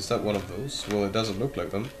that? Is that one of those? Well, it doesn't look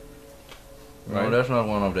like them. No, that's not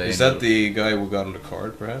one of the Is angels. that the guy we got on the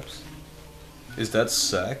card, perhaps? Is that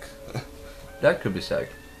Zack? That could be Zack.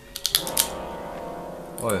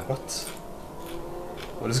 Oh yeah. What?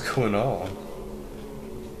 What is going on?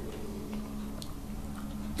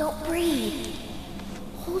 Don't breathe.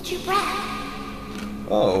 Hold your breath.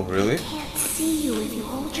 Oh, really? Can't see you if you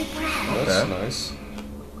hold your breath. That's Okay. nice.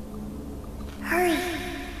 Hurry.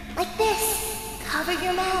 Like this. Cover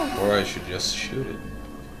your mouth. Or I should just shoot it.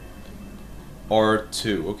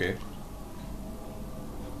 R2, okay.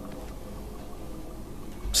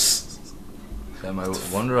 Damn, I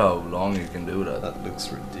wonder how long you can do that. That looks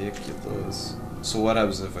ridiculous. So what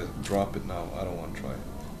happens if I drop it now? I don't want to try it.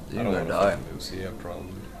 You're I don't gonna want die. to lose. Yeah,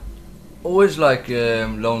 probably. Always like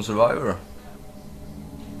Lone Survivor.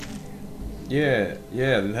 Yeah,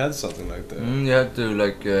 it had something like that. You had to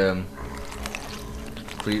like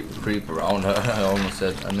creep around. I almost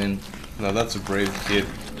said. I mean, Now that's a brave kid.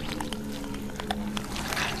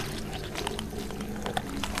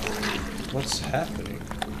 What's happening?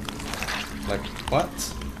 Like, what?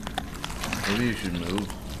 maybe you should move.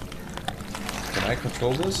 Can I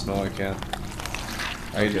control this? No, I can't.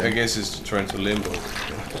 I guess it's trying to limbo.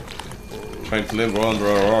 Trying to limbo under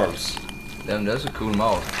our arms. Damn, that's a cool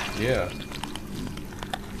mouth. Yeah.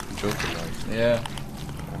 Joker knife. Yeah.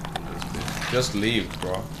 Just leave,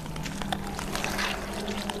 bro.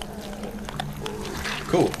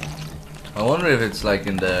 Cool. I wonder if it's like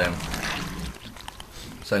in the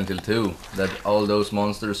Silent Hill 2 that all those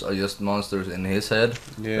monsters are just monsters in his head.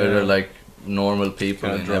 Yeah. Or they're like normal people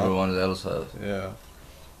Can I in drop? everyone else has. Yeah.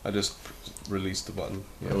 I just released the button.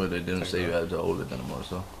 Yeah, but they didn't Thank say you God. had to hold it anymore,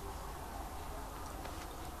 so.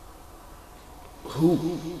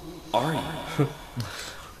 Who are you?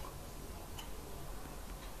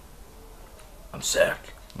 I'm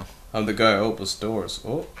Zack. I'm the guy who opens doors.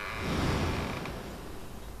 Oh.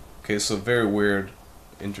 Okay, so very weird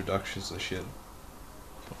introductions and shit.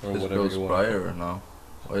 Or This whatever goes you want. brighter now.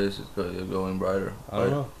 Why is it going brighter? I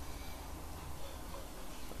don't know.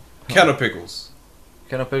 Can of pickles.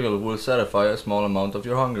 Can a pickle will satisfy a small amount of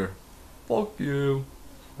your hunger. Fuck you.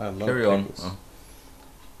 I love Carry on. pickles.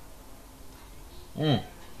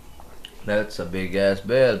 That's a big ass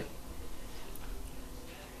bed.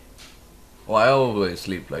 Oh, I always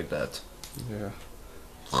sleep like that. Yeah.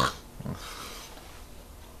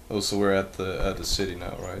 Oh, so we're at the city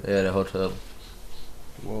now, right? Yeah, the hotel.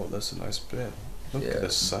 Whoa, that's a nice bed. Look Yeah. at the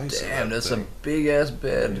size Damn, of that that's thing. a big ass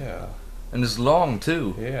bed. Yeah. And it's long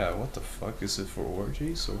too. Yeah, what the fuck? Is it for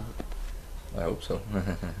orgies or? I hope so.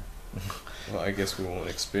 Well, I guess we won't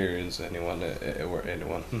experience anyone or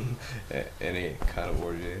anyone any kind of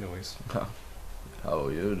orgy, anyways. How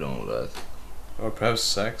you know that? Or perhaps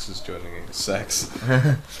Sax is joining in. Sax.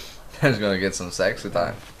 He's gonna get some sexy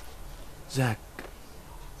time. Zack,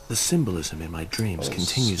 the symbolism in my dreams Oh,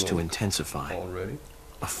 continues to smoke. intensify. Already?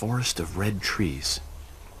 A forest of red trees,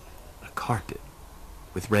 a carpet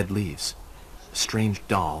with red leaves, a strange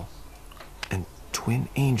doll, and twin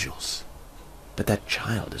angels. But that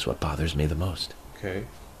child is what bothers me the most. Okay.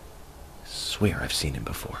 I swear I've seen him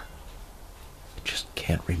before. I just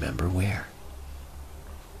can't remember where.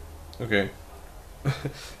 Okay.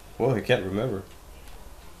 Well, I can't remember.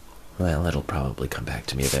 Well, it'll probably come back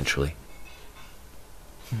to me eventually.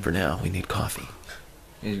 For now, we need coffee.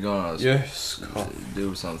 He's gonna Yes, coffee.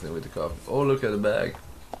 do something with the coffee. Oh, look at the bag.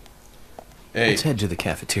 Hey, Let's head to the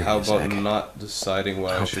cafeteria, how about Zack. not deciding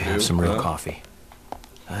what I I hope should they do? have some real huh? coffee.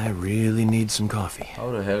 I really need some coffee.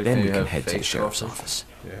 How the hell Then can we you can have head to fake the sheriff's coffee? office.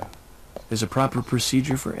 Yeah. There's a proper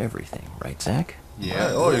procedure for everything, right, Zack?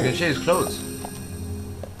 Yeah. Oh, you can change clothes.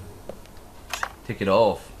 Take it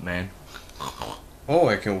off, man. Oh,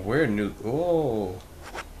 I can wear new. Oh.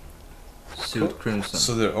 Suit crimson.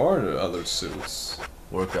 So there are the other suits.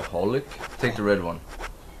 Workaholic. Take the red one.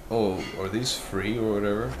 Oh, are these free or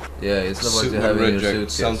whatever? Yeah, it's about Suit to with have in red your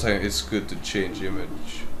jacket. suitcase. Sometimes it's good to change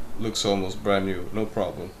image. Looks almost brand new. No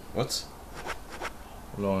problem. What?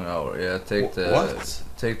 Long hour. Yeah, take the What?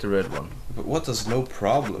 take the red one. But what does no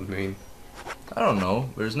problem mean? I don't know.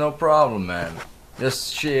 There's no problem, man.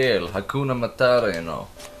 Just chill. Hakuna Matata, you know.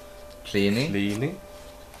 Cleaning. Cleaning?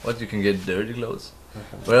 What, you can get dirty clothes?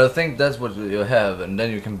 But I think that's what you have, and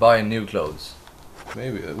then you can buy new clothes.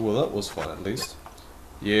 Maybe. Well, that was fun at least.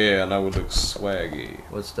 Yeah, now we look swaggy.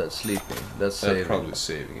 What's that? Sleeping. That's That's saving. probably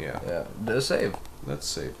saving, yeah. Yeah, the save. Let's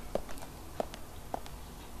save.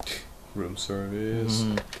 Room service.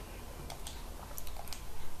 Mhm.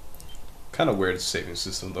 Kind of weird saving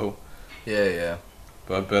system though, Yeah, yeah.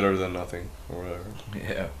 but better than nothing or whatever.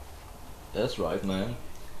 Yeah. That's right, man.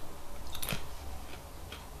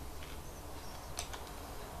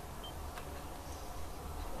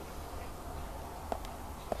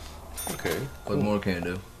 Okay. What more can you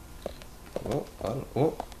do? Well, I don't.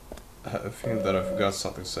 Oh, I think that I forgot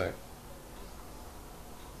something to say.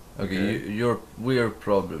 Okay, we're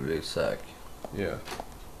probably Zach. Yeah.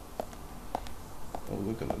 Oh,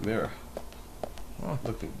 look in the mirror. Oh.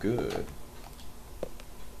 Looking good.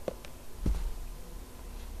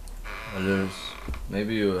 And there's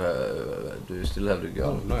maybe you do you still have the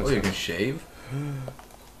gun? Oh, nice. Oh, you can shave.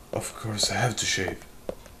 Of course, I have to shave.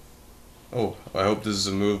 Oh, I hope this is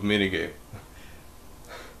a move minigame.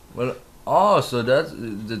 Well, so that's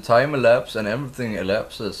the time elapse and everything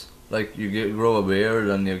elapses. Like you grow a beard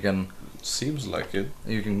and you can Seems like it.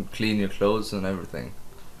 clean your clothes and everything.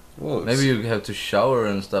 Well, Maybe you have to shower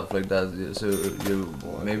and stuff like that. So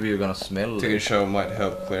maybe you're gonna smell. taking a Like, shower might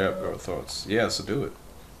help clear up your thoughts. Yeah, so do it.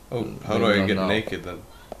 Oh, how do maybe I not get now. naked then?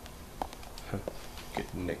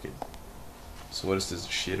 Get naked. So what is this, a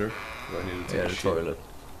shitter? Do I need to take yeah, a the shit? toilet.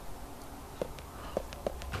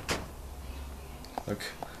 Okay.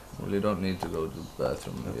 Well, you don't need to go to the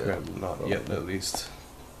bathroom. Okay, yet, not probably. yet at least.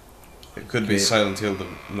 It could be Okay. Silent Hill.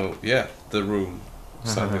 The room.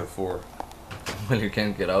 Silent Hill 4. Well, you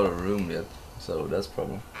can't get out of the room yet, so that's a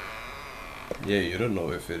problem. Yeah, you don't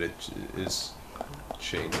know if it is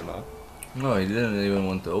chained or not. No, he didn't even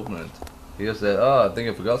want to open it. He just said, "Oh, I think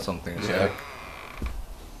I forgot something." It's Yeah. like,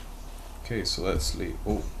 Okay, so let's leave.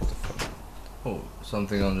 Oh, what the fuck? oh,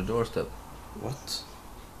 something on the doorstep. What?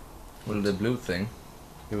 Well, the blue thing.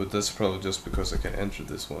 Yeah, but that's probably just because I can enter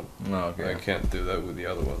this one. No, okay. I can't do that with the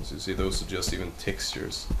other ones. You see, those are just even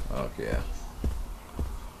textures. Okay, yeah.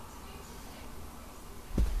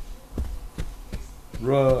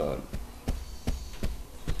 Run!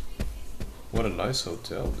 What a nice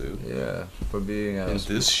hotel, dude. Yeah, for being a... In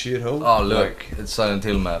this shithole? Oh, look, Like, it's Silent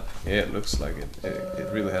Hill map. yeah, it looks like it.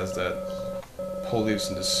 It really has that. Paul lives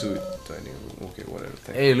in the suit dining room. Okay, whatever.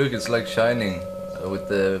 Thank Hey, look, it's like Shining with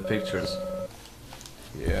the pictures.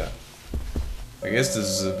 you. Yeah. I guess this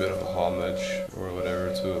is a bit of a homage or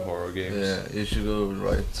whatever to horror games. Yeah, you should go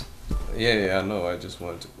right. Yeah, I know. I just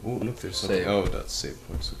wanted to. Oh, look, there's something. Save. Oh, that's save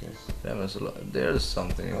points. Okay. Yeah, there's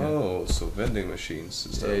something. Again. Oh, so vending machines.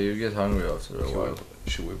 Is Yeah, that? you get hungry after a while.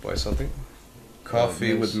 Should we buy something? Coffee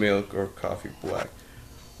yes. with milk or coffee black?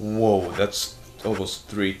 Whoa, that's almost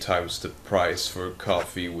 3 times the price for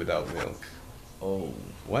coffee without milk. Oh.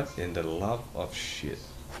 What in the love of shit?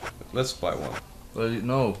 Let's buy one. Well,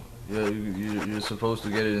 no. Yeah, you're supposed to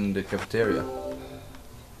get it in the cafeteria.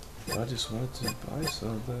 I just wanted to buy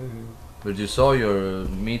something. But you saw your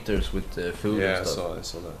meters with the food Yeah, and stuff. I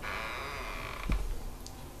saw that.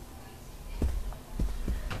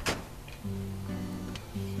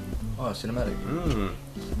 Oh, cinematic.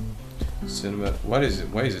 Cinema. What is it?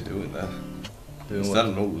 Why is it doing that? Doing Is what? that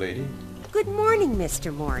an old lady? Good morning,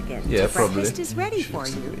 Mr. Morgan. Yeah, probably. Breakfast is ready She for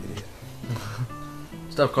looks like you. an idiot.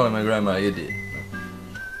 Stop calling my grandma idiot.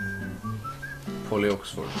 Polly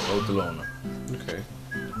Oxford, out alone. Okay.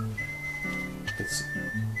 It's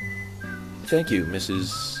Thank you,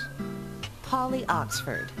 Mrs. Polly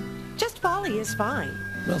Oxford. Just Polly is fine.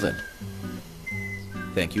 Well then.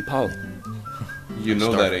 Thank you, Polly. you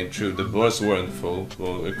know Start. that ain't true. The bars weren't full.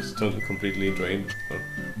 Well, it's totally completely drained.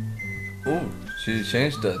 Oh, she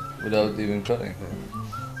changed that without even cutting.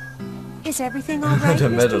 Is everything all right, The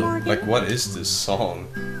Mr. medal. Morgan? Like, what is this song?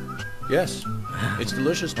 Yes, it's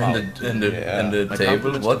delicious, And Polly. the My table.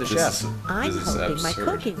 compliments What to the this chef. is? I'm This is hoping my absurd.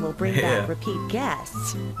 cooking will bring Yeah. back repeat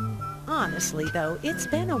guests. Honestly, though, it's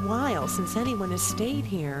been a while since anyone has stayed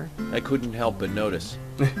here. I couldn't help but notice.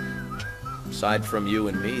 Aside from you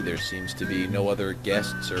and me, there seems to be no other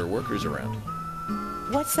guests or workers around.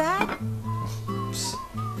 What's that?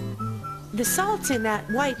 The salt's in that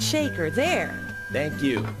white shaker there. Thank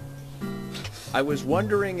you. I was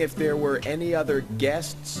wondering if there were any other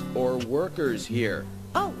guests or workers here.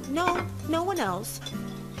 Oh, no one else.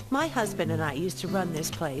 My husband and I used to run this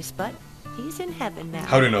place, but he's in heaven now.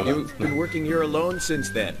 How do you know that? You've been working here alone since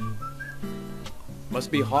then. Must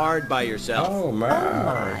be hard by yourself. Oh Oh man.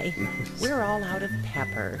 my, we're all out of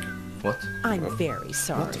pepper. What? I'm very What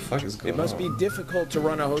sorry. the fuck is going It must on? be difficult to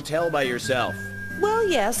run a hotel by yourself. Well,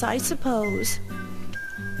 yes, I suppose.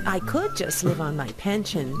 I could just live on my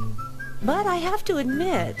pension. But I have to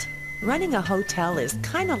admit, running a hotel is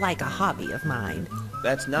kind of like a hobby of mine.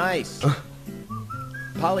 That's nice.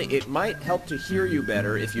 Polly, it might help to hear you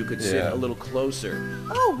better if you could sit Yeah. a little closer.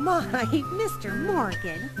 Oh my, Mr.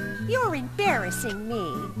 Morgan, you're embarrassing me.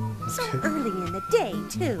 So early in the day,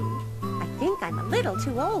 too. I think I'm a little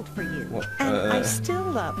too old for you. What? And I still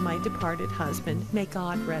love my departed husband. May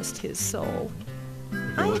God rest his soul.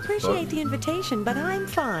 I What the appreciate fuck? the invitation, but I'm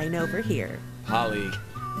fine over here. Polly,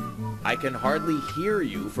 I can hardly hear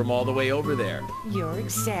you from all the way over there. You're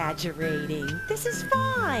exaggerating. This is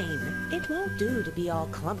fine. It won't do to be all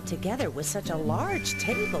clumped together with such a large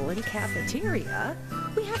table and cafeteria.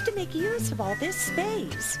 We have to make use of all this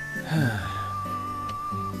space.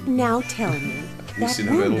 Now tell me, that see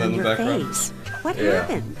the wound middle on in the your background? face, what Yeah.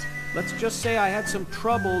 happened? Let's just say I had some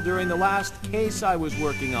trouble during the last case I was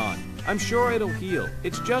working on. I'm sure it'll heal.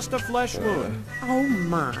 It's just a flesh wound. Oh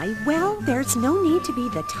my, well, there's no need to be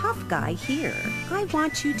the tough guy here. I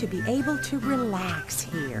want you to be able to relax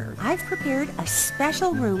here. I've prepared a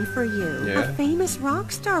special room for you. Yeah. A famous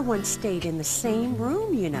rock star once stayed in the same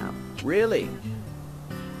room, you know. Really?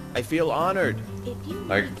 I feel honored. If you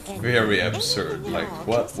Like, need anything, very absurd. anything Like, at all,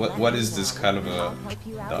 what- just what- let what me is this know. kind of a I'll help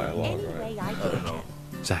you out in dialogue, any right? way I I don't can. know.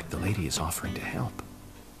 Zach, the lady is offering to help.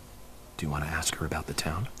 Do you want to ask her about the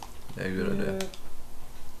town? Yeah, good idea.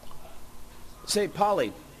 Say,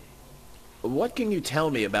 Polly, what can you tell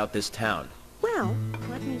me about this town? Well,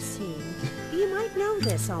 let me see. You might know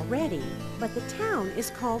this already, but the town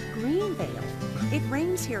is called Greenvale. It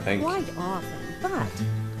rains here Thank you. quite often, but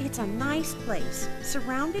it's a nice place,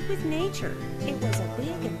 surrounded with nature. It was a big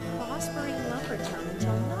and prospering lumber town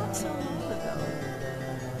until not so long ago.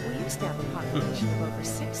 We used to have a population of over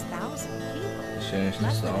 6,000 people. Change the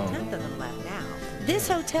Less than a song. tenth of them left now. This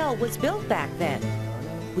hotel was built back then.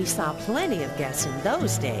 We saw plenty of guests in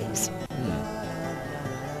those days.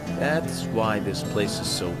 That's why this place is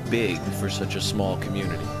so big for such a small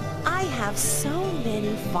community. I have so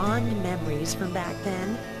many fond memories from back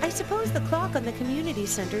then. I suppose the clock on the community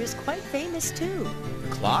center is quite famous too.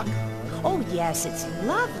 Clock? Oh yes, it's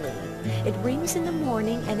lovely. It rings in the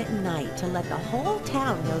morning and at night to let the whole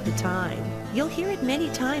town know the time. You'll hear it many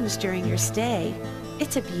times during your stay.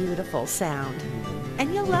 It's a beautiful sound.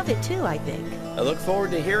 And you'll love it too, I think. I look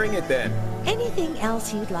forward to hearing it then. Anything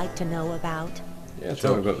else you'd like to know about? Yeah,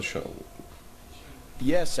 tell me about the show.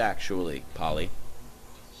 Yes, actually, Polly.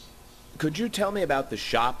 Could you tell me about the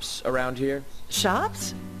shops around here?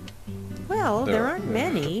 Shops? Well, there There aren't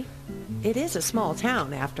many. It is a small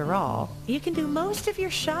town, after all. You can do most of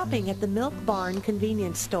your shopping at the Milk Barn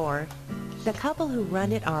convenience store. The couple who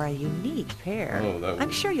run it are a unique pair. Oh, that I'm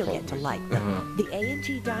would sure you'll get to probably- like them. The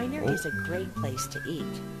A&G Diner Oh. is a great place to eat.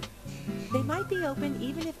 They might be open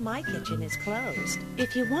even if my kitchen is closed.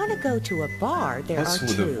 If you want to go to a bar, there What's are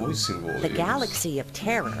with the two. voicing The volumes? Galaxy of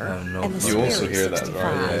Terror no and the You also Spirit hear that, 65.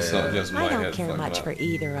 right? Yeah, It's not just my I don't head care fucking much up. for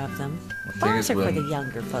either of them. I think Bars it's are for when the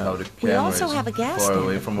younger how the folk. We camera also is have a gas far stand,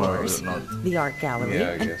 away of from her, course, not. the art gallery, Yeah,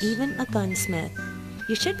 I and guess. even a gunsmith.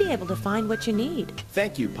 You should be able to find what you need.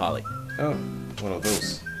 Thank you, Polly. Oh, one of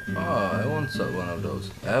those. Oh, I want one of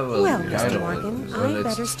those. I have a Well, kind Mr. of Morgan, well, I it's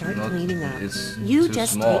better start not- cleaning up. It's You too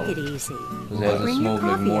just small. take it easy. Because I have to Bring your smoke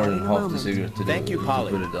like coffee more out than in a half the moment. cigarette to Thank you, to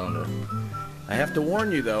Polly. put it down there. I have to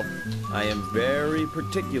warn you, though. I am very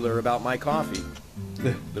particular about my coffee.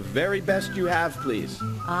 The very best you have, please.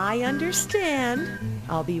 I understand.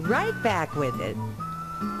 I'll be right back with it.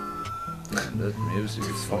 That music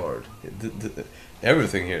is hard.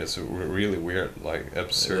 Everything here is really weird, like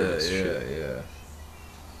absurd Yeah, as shit. yeah.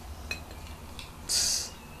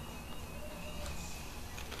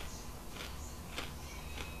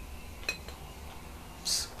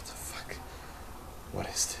 What the fuck? What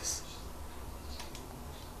is this?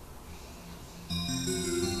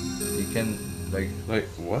 You can Like,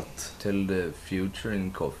 what? tell the future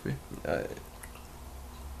in coffee.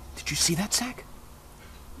 Did you see that, Zach?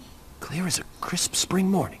 Clear as a crisp spring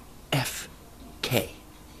morning. F.K.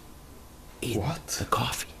 In What? the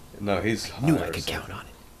coffee. No, he's Knew high I or could count something. on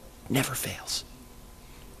it. Never fails.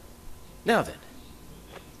 Now then,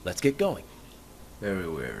 let's get going. Very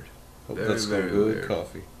weird. Hope Very, that's very good weird.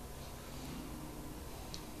 coffee.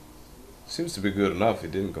 Seems to be good enough. He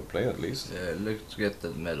didn't complain at least. Yeah, let's get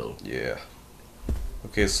that medal. Yeah.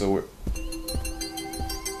 Okay, so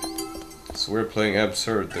we're playing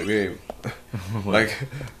Absurd, the game. Like,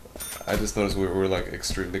 I just noticed we were like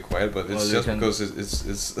extremely quiet, but it's Well, you just can- because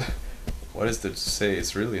it's what is there to say?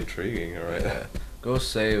 It's really intriguing, alright? Yeah. Go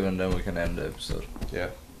save and then we can end the episode. Yeah.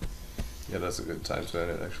 Yeah, that's a good time to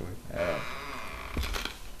end it actually. Yeah.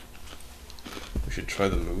 We should try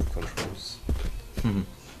the move controls.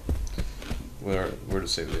 Where to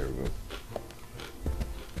save? There we go.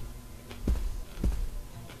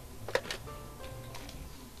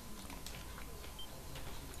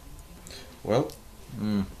 Well,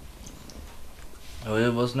 Oh,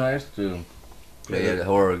 it was nice to play a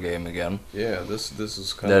horror game again. yeah, this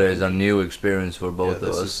is kind That of is a new experience for both of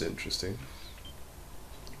this us. is interesting.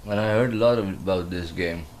 And I heard a lot about this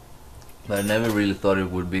game, but I never really thought it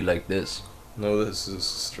would be like this. No, this is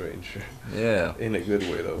strange. Yeah, In a good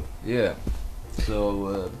way though. yeah.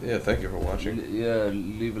 So Yeah, thank you for watching. yeah,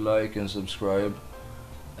 leave a like and subscribe,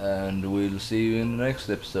 and we'll see you in the next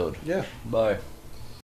episode. Yeah. Bye.